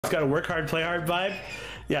It's got a work hard, play hard vibe.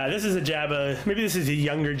 Yeah, this is a Jabba. Maybe this is a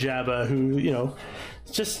younger Jabba who, you know,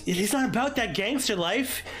 just he's not about that gangster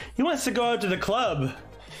life. He wants to go out to the club.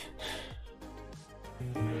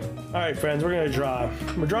 All right, friends, we're gonna draw.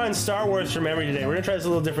 We're drawing Star Wars from memory today. We're gonna try this a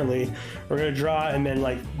little differently. We're gonna draw and then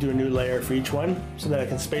like do a new layer for each one so that I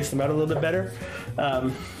can space them out a little bit better.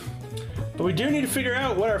 But we do need to figure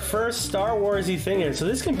out what our first Star Wars-y thing is. So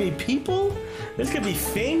this can be people, this could be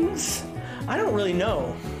things. I don't really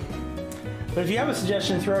know. But if you have a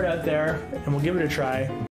suggestion, throw it out there and we'll give it a try.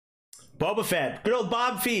 Boba Fett, good old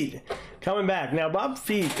Bob Feet, coming back. Now Bob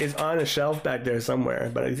Feet is on a shelf back there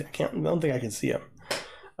somewhere, but I don't think I can see him.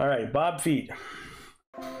 All right, Bob Feet.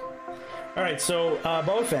 All right, so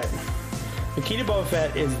Boba Fett. The key to Boba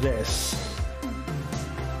Fett is this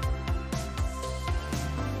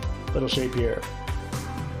little shape here.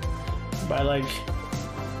 By like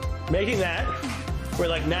making that, we're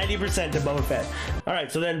like 90% to Boba Fett. All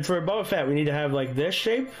right, so then for Boba Fett, we need to have like this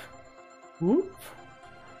shape. Whoop.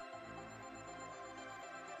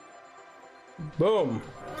 Boom.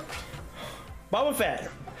 Boba Fett.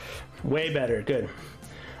 Way better, good.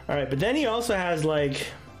 All right, but then he also has like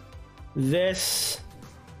this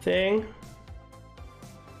thing.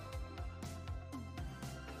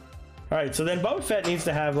 All right, so then Boba Fett needs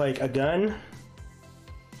to have like a gun.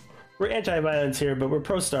 We're anti-violence here, but we're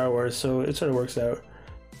pro Star Wars, so it sort of works out.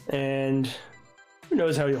 And who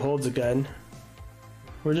knows how he holds a gun?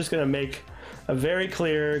 We're just gonna make a very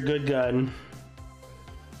clear, good gun.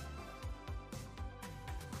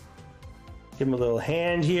 Give him a little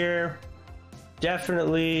hand here.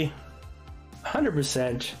 Definitely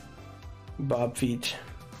 100% Bob Feet.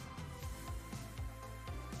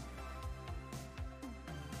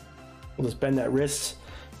 We'll just bend that wrist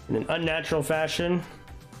in an unnatural fashion.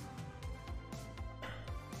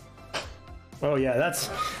 Oh yeah, that's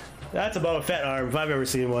a Boba Fett arm if I've ever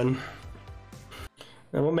seen one.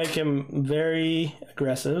 And we'll make him very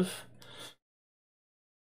aggressive.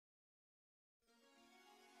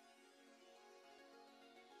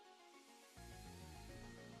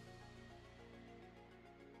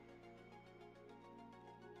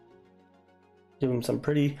 Give him some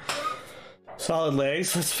pretty solid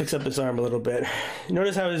legs. Let's fix up this arm a little bit.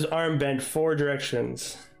 Notice how his arm bent 4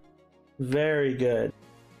 directions. Very good.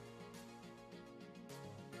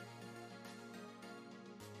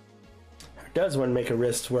 Does one make a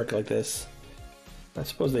wrist work like this? I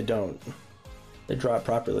suppose they don't. They draw it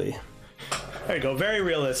properly. There you go, very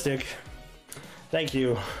realistic. Thank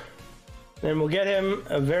you. Then we'll get him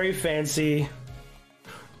a very fancy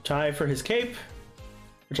tie for his cape,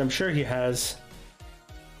 which I'm sure he has.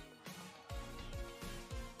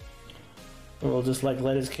 And we'll just like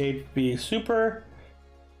let his cape be super.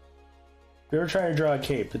 If you're trying to draw a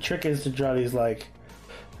cape, the trick is to draw these like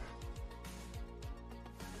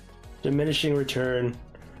diminishing return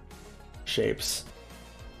shapes.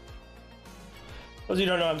 Those of you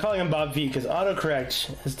who don't know, I'm calling him Bob Feet because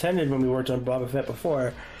autocorrect has tended when we worked on Boba Fett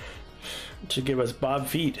before to give us Bob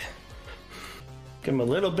Feet. Give him a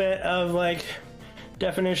little bit of like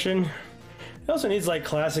definition. He also needs like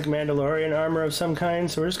classic Mandalorian armor of some kind,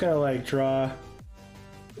 so we're just gonna like draw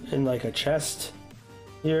in like a chest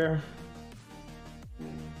here.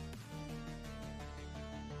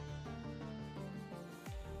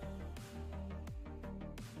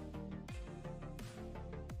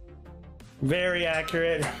 Very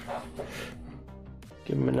accurate.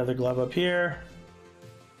 Give him another glove up here.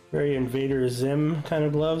 Very Invader Zim kind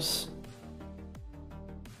of gloves.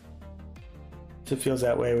 It feels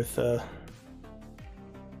that way with the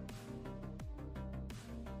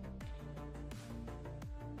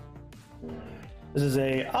This is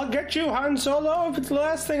a "I'll get you, Han Solo, if it's the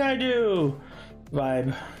last thing I do"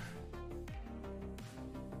 vibe.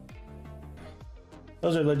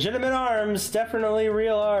 Those are legitimate arms, definitely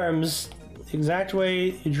real arms. The exact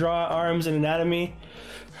way you draw arms in anatomy.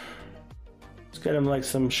 Let's get him like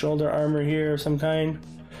some shoulder armor here of some kind.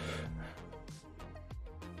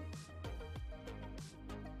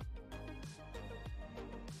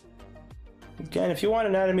 Again, if you want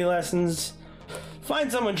anatomy lessons,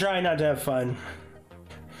 find someone trying not to have fun.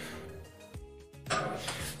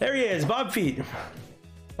 There he is, Bob Feet.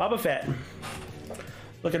 Boba Fett.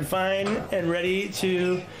 Looking fine and ready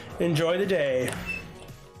to enjoy the day.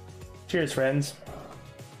 Cheers, friends.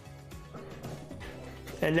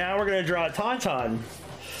 And now we're gonna draw Tonton.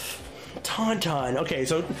 Tonton. Okay,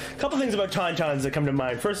 so a couple things about Tauntauns that come to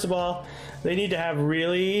mind. First of all, they need to have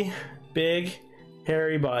really big,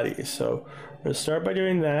 hairy bodies. So we're gonna start by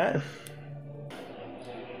doing that.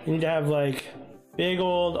 You need to have like big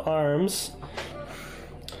old arms.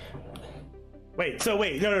 Wait,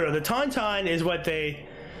 no. The Tauntaun is what they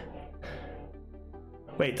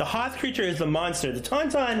Wait, the Hoth creature is the monster. The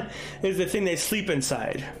Tonton is the thing they sleep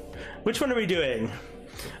inside. Which one are we doing?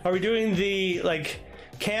 Are we doing the, like,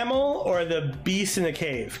 camel or the beast in the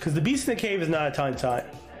cave? Because the beast in the cave is not a Tonton.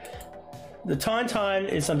 The Tonton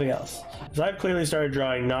is something else. Because I've clearly started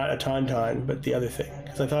drawing not a Tonton, but the other thing.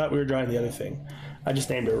 Because I thought we were drawing the other thing. I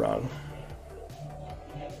just named it wrong.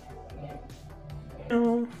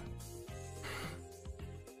 Oh.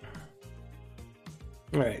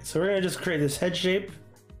 Alright, so we're going to just create this head shape.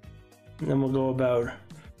 And then we'll go about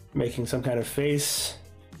making some kind of face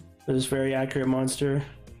for this very accurate monster.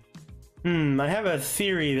 I have a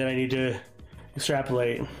theory that I need to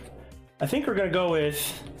extrapolate. I think we're going to go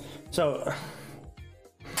with... So,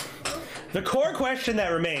 the core question that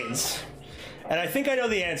remains, and I think I know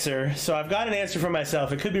the answer, so I've got an answer for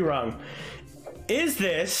myself. It could be wrong. Is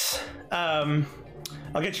this... I'll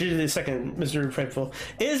get you to the second, Mr. Fretful.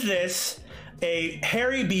 Is this a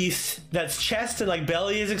hairy beast that's chest and like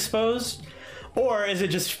belly is exposed? Or is it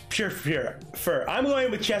just pure fur? I'm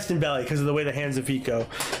going with chest and belly because of the way the hands and feet go.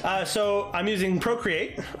 So I'm using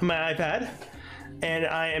Procreate on my iPad, and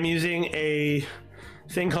I am using a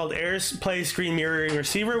thing called AirPlay Screen Mirroring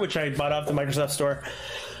Receiver, which I bought off the Microsoft Store.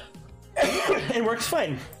 It works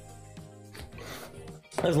fine.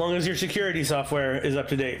 As long as your security software is up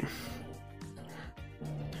to date.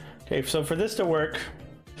 Okay, so for this to work,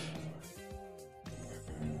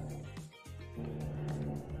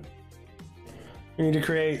 we need to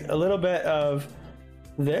create a little bit of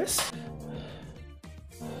this.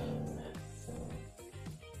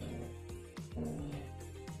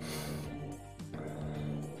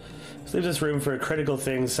 This leaves us room for critical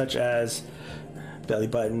things such as belly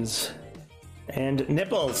buttons and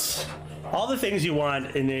nipples. All the things you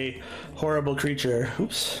want in a horrible creature.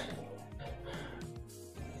 Oops.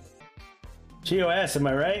 GOS, am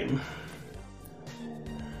I right?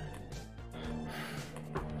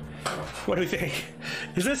 What do we think?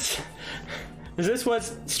 Is this what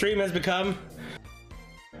stream has become?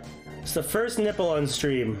 It's the first nipple on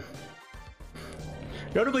stream.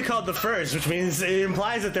 Notably called the first, which means it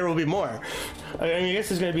implies that there will be more. I mean, I guess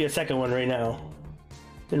there's going to be a second one right now.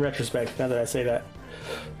 In retrospect, now that I say that.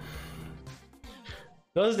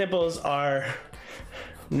 Those nipples are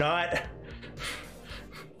not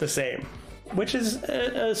the same. Which is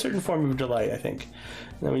a certain form of delight, I think.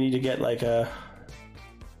 And then we need to get like a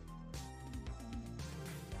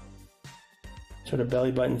sort of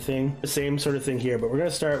belly button thing. The same sort of thing here, but we're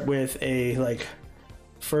gonna start with a like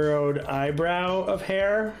furrowed eyebrow of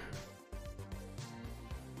hair.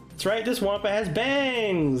 That's right, this Wampa has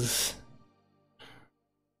bangs!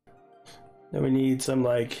 Then we need some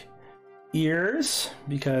like ears,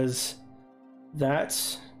 because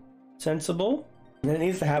that's sensible. And then it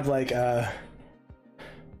needs to have like a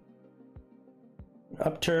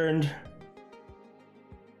upturned,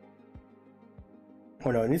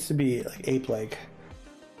 oh no, it needs to be like ape-like.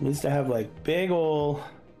 It needs to have like big ol'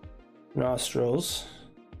 nostrils,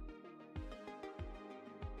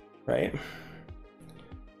 right?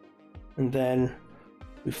 And then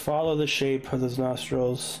we follow the shape of those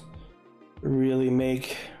nostrils, really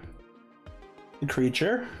make the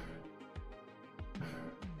creature.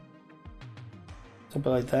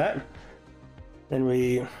 Something like that. Then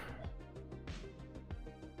we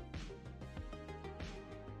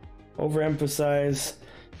overemphasize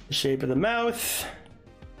the shape of the mouth,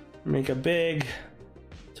 make a big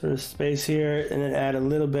sort of space here, and then add a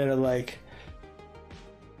little bit of like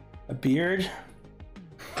a beard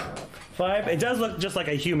vibe. It does look just like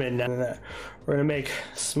a human. We're gonna make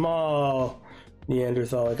small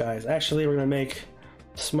Neanderthalic eyes. Actually, we're gonna make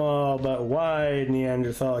small but wide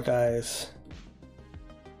Neanderthalic eyes.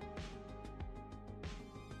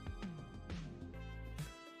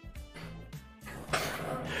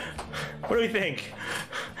 What do we think?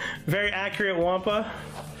 Very accurate Wampa?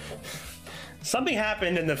 Something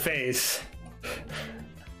happened in the face.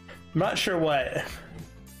 I'm not sure what.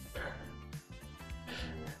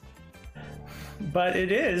 But it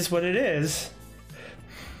is what it is.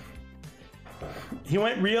 He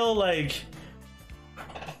went real, like,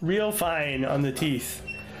 real fine on the teeth.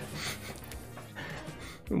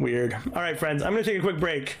 Weird. All right, friends, I'm gonna take a quick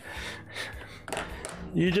break.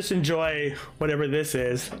 You just enjoy whatever this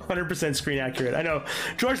is. 100% screen accurate. I know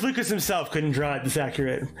George Lucas himself couldn't draw it this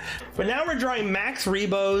accurate. But now we're drawing Max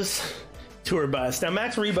Rebo's tour bus. Now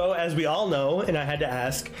Max Rebo, as we all know, and I had to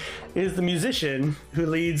ask, is the musician who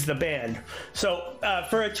leads the band. So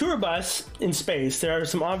for a tour bus in space, there are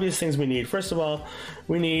some obvious things we need. First of all,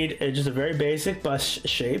 we need just a very basic bus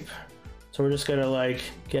shape. So we're just gonna like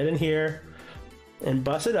get in here and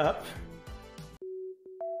bus it up.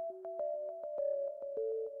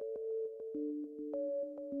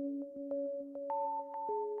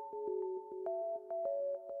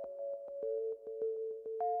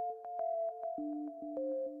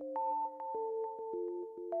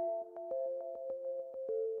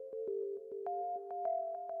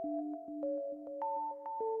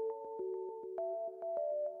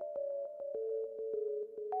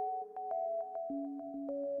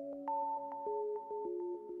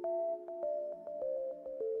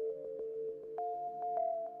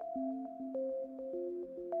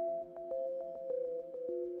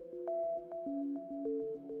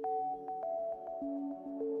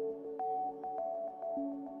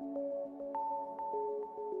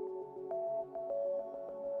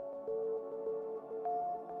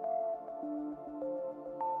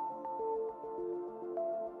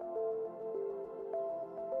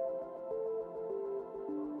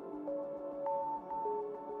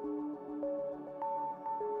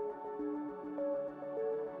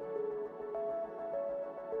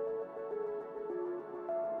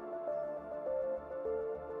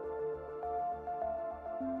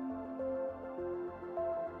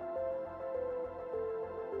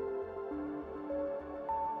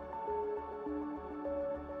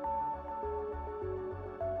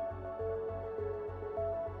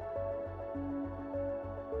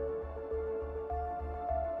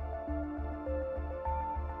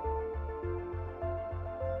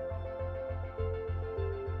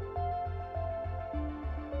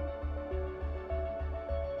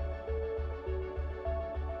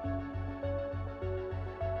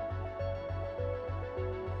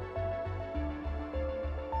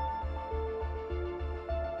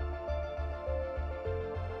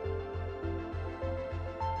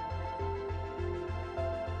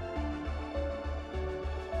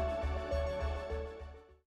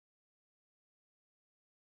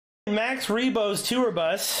 Max Rebo's tour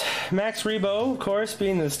bus. Max Rebo, of course,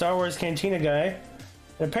 being the Star Wars Cantina guy.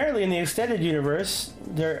 And apparently in the extended universe,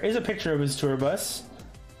 there is a picture of his tour bus.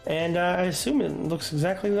 And I assume it looks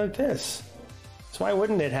exactly like this. So why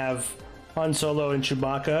wouldn't it have Han Solo and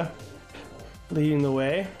Chewbacca leading the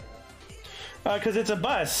way? Because it's a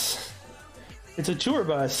bus. It's a tour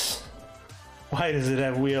bus. Why does it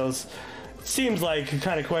have wheels? Seems like a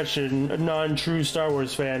kind of question a non-true Star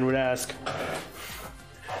Wars fan would ask.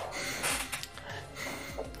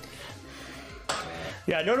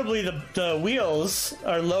 Yeah, notably the wheels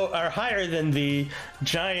are higher than the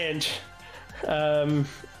giant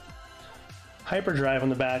hyperdrive on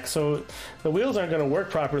the back, so the wheels aren't going to work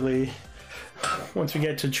properly once we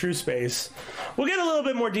get to true space. We'll get a little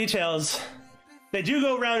bit more details. They do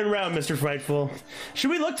go round and round, Mr. Frightful. Should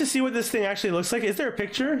we look to see what this thing actually looks like? Is there a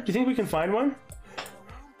picture? Do you think we can find one?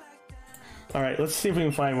 All right, let's see if we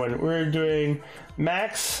can find one. We're doing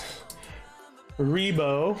Max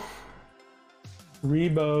Rebo.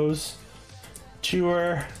 Rebo's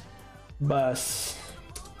tour bus.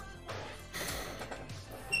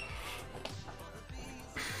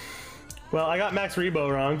 Well, I got Max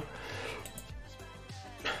Rebo wrong.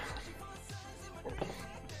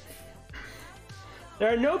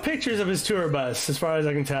 There are no pictures of his tour bus, as far as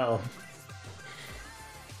I can tell.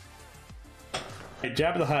 Right,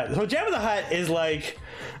 Jabba the Hutt. So Jabba the Hutt is like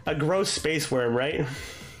a gross space worm, right?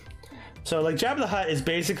 So like Jabba the Hutt is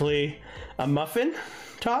basically a muffin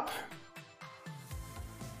top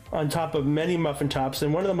on top of many muffin tops,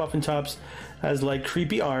 and one of the muffin tops has like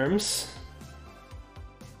creepy arms.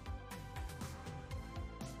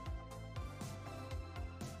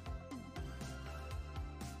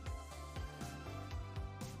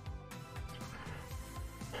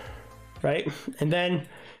 Right? And then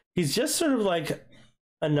he's just sort of like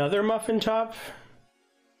another muffin top.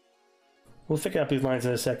 We'll figure out these lines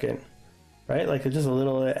in a second. Right? Like just a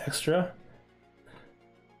little extra.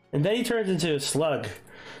 And then he turns into a slug at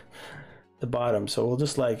the bottom. So we'll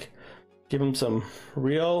just like give him some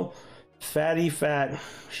real fatty fat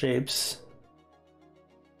shapes.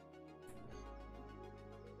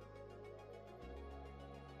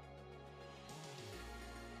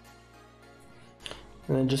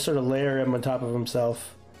 And then just sort of layer him on top of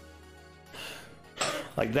himself.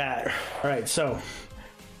 Like that. Alright, so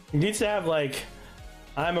he needs to have like,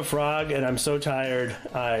 I'm a frog and I'm so tired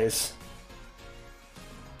eyes.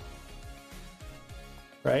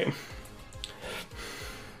 Right?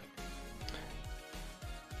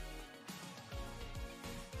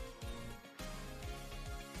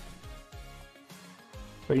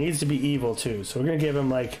 But he needs to be evil too. So we're gonna give him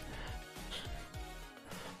like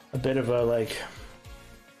a bit of a like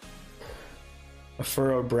a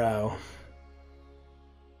furrowed brow.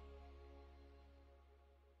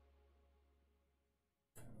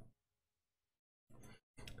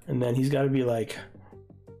 And then he's got to be like,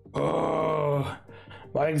 oh,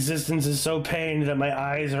 my existence is so pained that my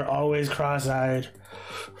eyes are always cross-eyed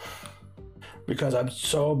because I'm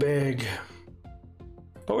so big.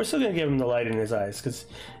 But we're still gonna give him the light in his eyes because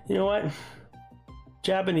you know what?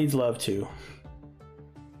 Jabba needs love too.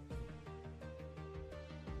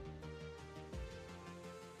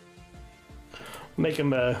 Make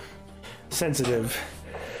him sensitive.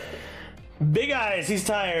 Big eyes, he's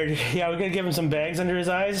tired. Yeah, we're gonna give him some bags under his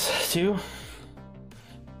eyes too.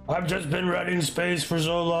 I've just been running space for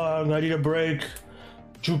so long. I need a break.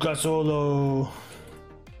 Chuka Solo.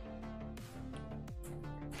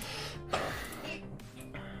 I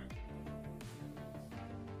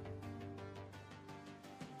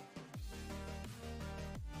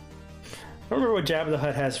don't remember what Jabba the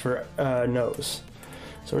Hutt has for nose.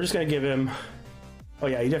 So we're just gonna give him. Oh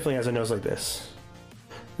yeah, he definitely has a nose like this.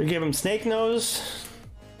 We give him snake nose,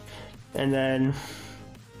 and then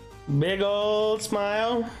big old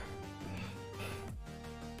smile,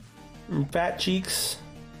 and fat cheeks.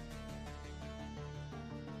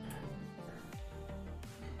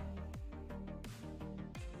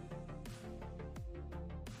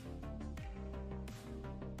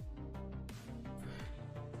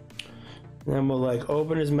 And then we'll like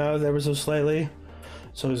open his mouth ever so slightly,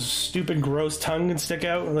 so his stupid gross tongue can stick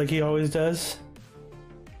out like he always does.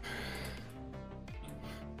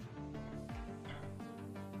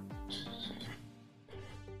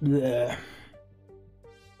 Yeah.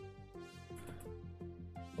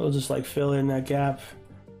 We'll just like fill in that gap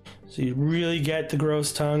so you really get the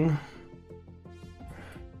gross tongue.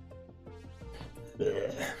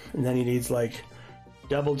 And then he needs like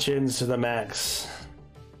double chins to the max.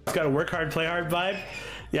 It's got a work hard, play hard vibe.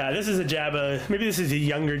 Yeah, this is a Jabba. Maybe this is a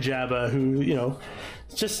younger Jabba who, you know,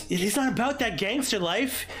 it's just, he's not about that gangster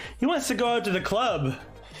life. He wants to go out to the club.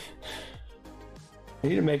 I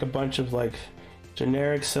need to make a bunch of like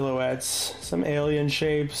generic silhouettes, some alien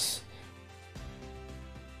shapes.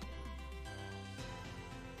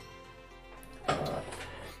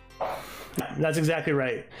 That's exactly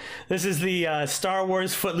right. This is the Star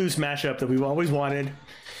Wars Footloose mashup that we've always wanted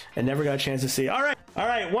and never got a chance to see. All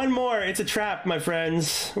right, one more. It's a trap, my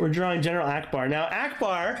friends. We're drawing General Ackbar. Now,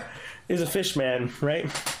 Ackbar is a fish man, right?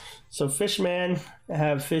 So fish man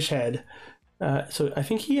have fish head. So I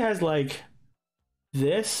think he has like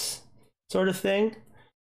this sort of thing.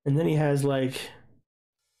 And then he has like,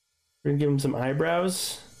 we're gonna give him some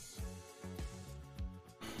eyebrows.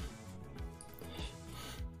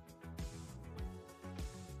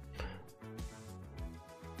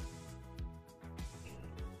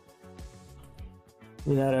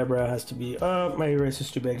 That eyebrow has to be, oh, my eraser's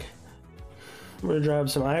too big. We're gonna draw up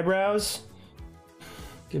some eyebrows.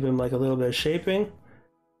 Give him like a little bit of shaping.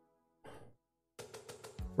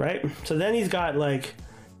 Right? So then he's got like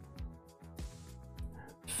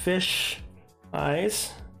fish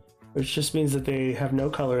eyes, which just means that they have no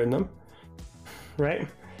color in them. Right?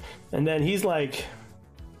 And then he's like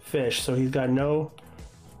fish, so he's got no,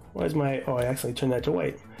 where's my, oh, I accidentally turned that to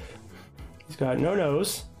white. He's got no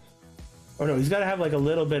nose. Oh no, he's got to have like a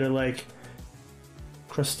little bit of like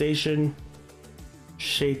crustacean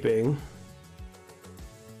shaping.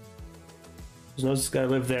 His nose has got to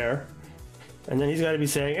live there. And then he's got to be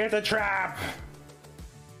saying, "It's a trap!"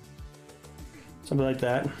 Something like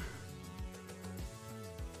that.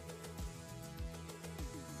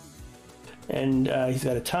 And he's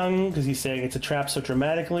got a tongue because he's saying it's a trap so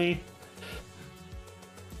dramatically.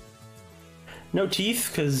 No teeth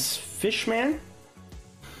because fish man,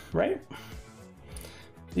 right?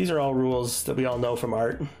 These are all rules that we all know from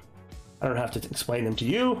art. I don't have to explain them to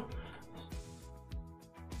you.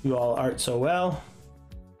 You all art so well.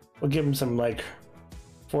 We'll give him some like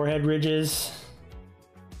forehead ridges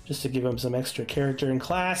just to give him some extra character in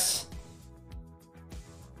class.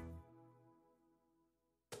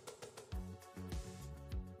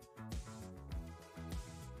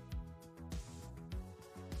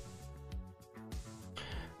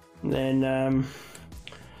 And then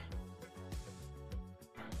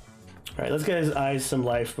all right, let's get his eyes some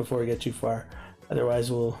life before we get too far.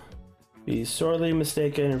 Otherwise, we'll be sorely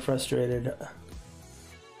mistaken and frustrated.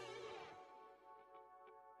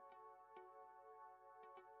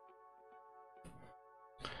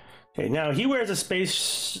 Okay, now he wears a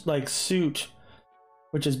space like suit,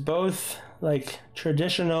 which is both like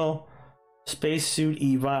traditional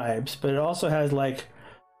spacesuit-y vibes, but it also has like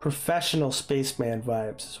professional spaceman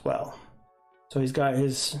vibes as well. So he's got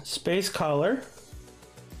his space collar,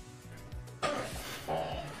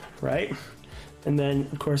 right? And then,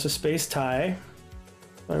 of course, a space tie,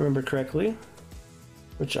 if I remember correctly,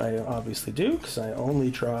 which I obviously do, because I only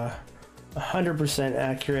draw 100%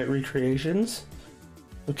 accurate recreations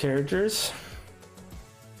of characters.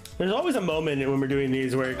 There's always a moment when we're doing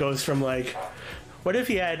these where it goes from like, what if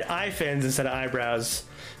he had eye fins instead of eyebrows?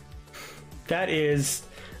 That is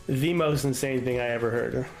the most insane thing I ever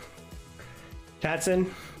heard.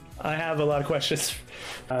 Tatson, I have a lot of questions.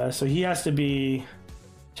 So he has to be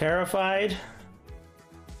terrified.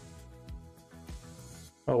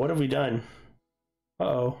 Oh, what have we done?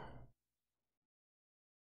 Uh-oh.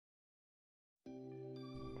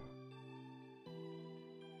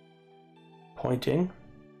 Pointing.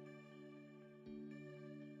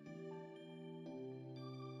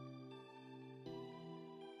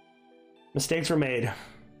 Mistakes were made.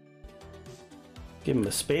 Give him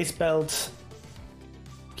a space belt.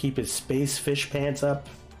 Keep his space fish pants up.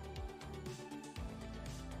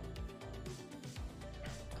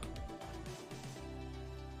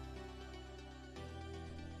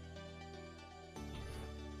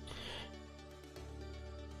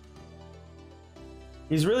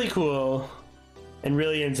 He's really cool and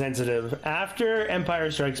really insensitive. After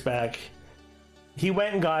Empire Strikes Back, he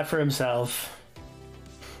went and got for himself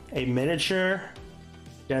a miniature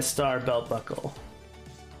Death Star belt buckle.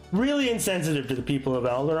 Really insensitive to the people of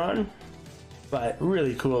Alderaan, but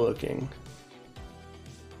really cool looking.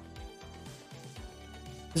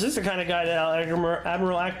 Is this the kind of guy that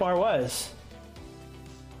Admiral Ackbar was?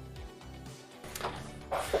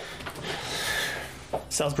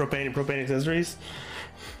 Sells propane and propane accessories.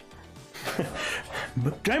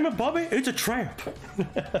 Damn it, Bobby, it's a trap.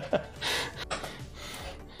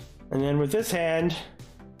 And then with this hand,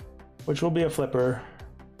 which will be a flipper,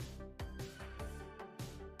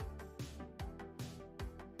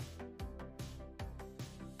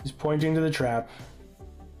 he's pointing to the trap.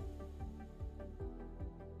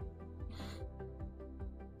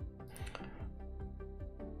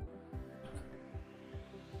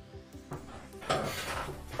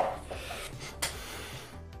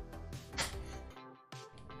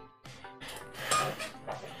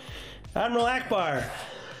 Admiral Ackbar.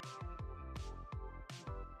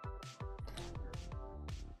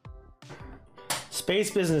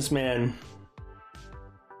 Space businessman.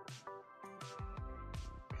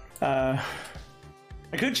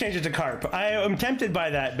 I could change it to carp. I am tempted by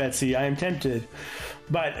that, Betsy. I am tempted.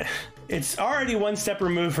 But it's already one step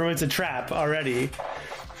removed from it's a trap already.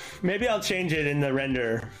 Maybe I'll change it in the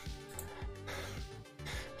render.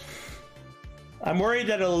 I'm worried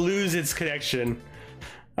that it'll lose its connection.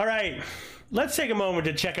 All right, let's take a moment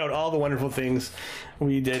to check out all the wonderful things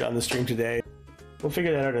we did on the stream today. We'll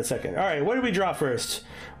figure that out in a second. All right, what did we draw first?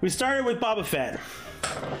 We started with Boba Fett.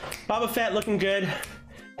 Boba Fett looking good.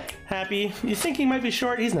 Happy. You think he might be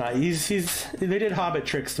short? He's not. They did Hobbit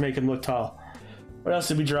tricks to make him look tall. What else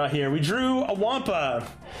did we draw here? We drew a Wampa.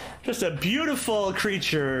 Just a beautiful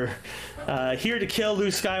creature. Here to kill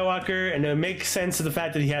Luke Skywalker and to make sense of the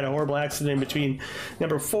fact that he had a horrible accident between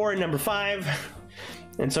number 4 and number 5.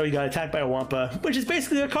 And so he got attacked by a Wampa, which is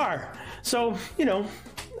basically a car. So, you know,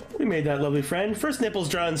 we made that lovely friend. First nipples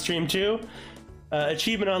drawn stream 2.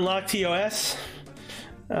 Achievement unlocked TOS.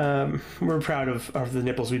 We're proud of the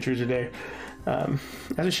nipples we drew today.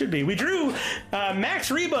 As it should be. We drew Max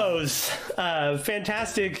Rebo's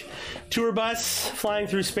fantastic tour bus flying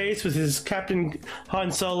through space with his Captain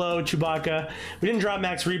Han Solo, Chewbacca. We didn't draw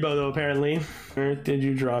Max Rebo though, apparently. Or did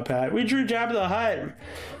you draw, Pat? We drew Jabba the Hutt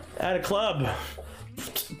at a club.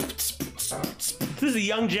 This is a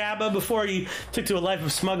young Jabba before he took to a life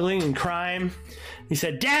of smuggling and crime. He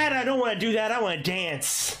said, "Dad, I don't want to do that. I want to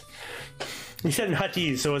dance." He said in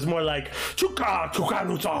Huttese, so it's more like "Chuka chuka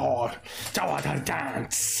nutar, Jawada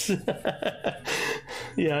dance."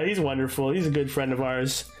 Yeah, he's wonderful. He's a good friend of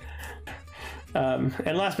ours.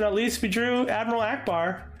 And last but not least, we drew Admiral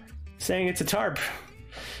Ackbar, saying it's a tarp.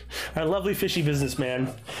 Our lovely fishy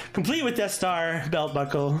businessman, complete with Death Star belt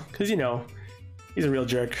buckle, because you know he's a real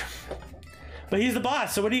jerk. But he's the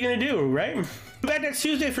boss, so what are you gonna do, right? Back next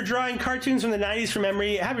Tuesday for drawing cartoons from the 90s from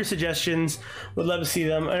memory. Have your suggestions. Would love to see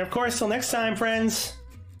them. And of course, till next time, friends,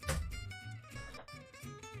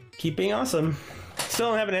 keep being awesome. Still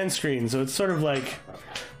don't have an end screen, so it's sort of like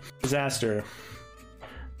disaster.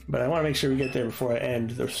 But I want to make sure we get there before I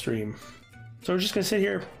end the stream. So we're just going to sit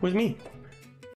here with me.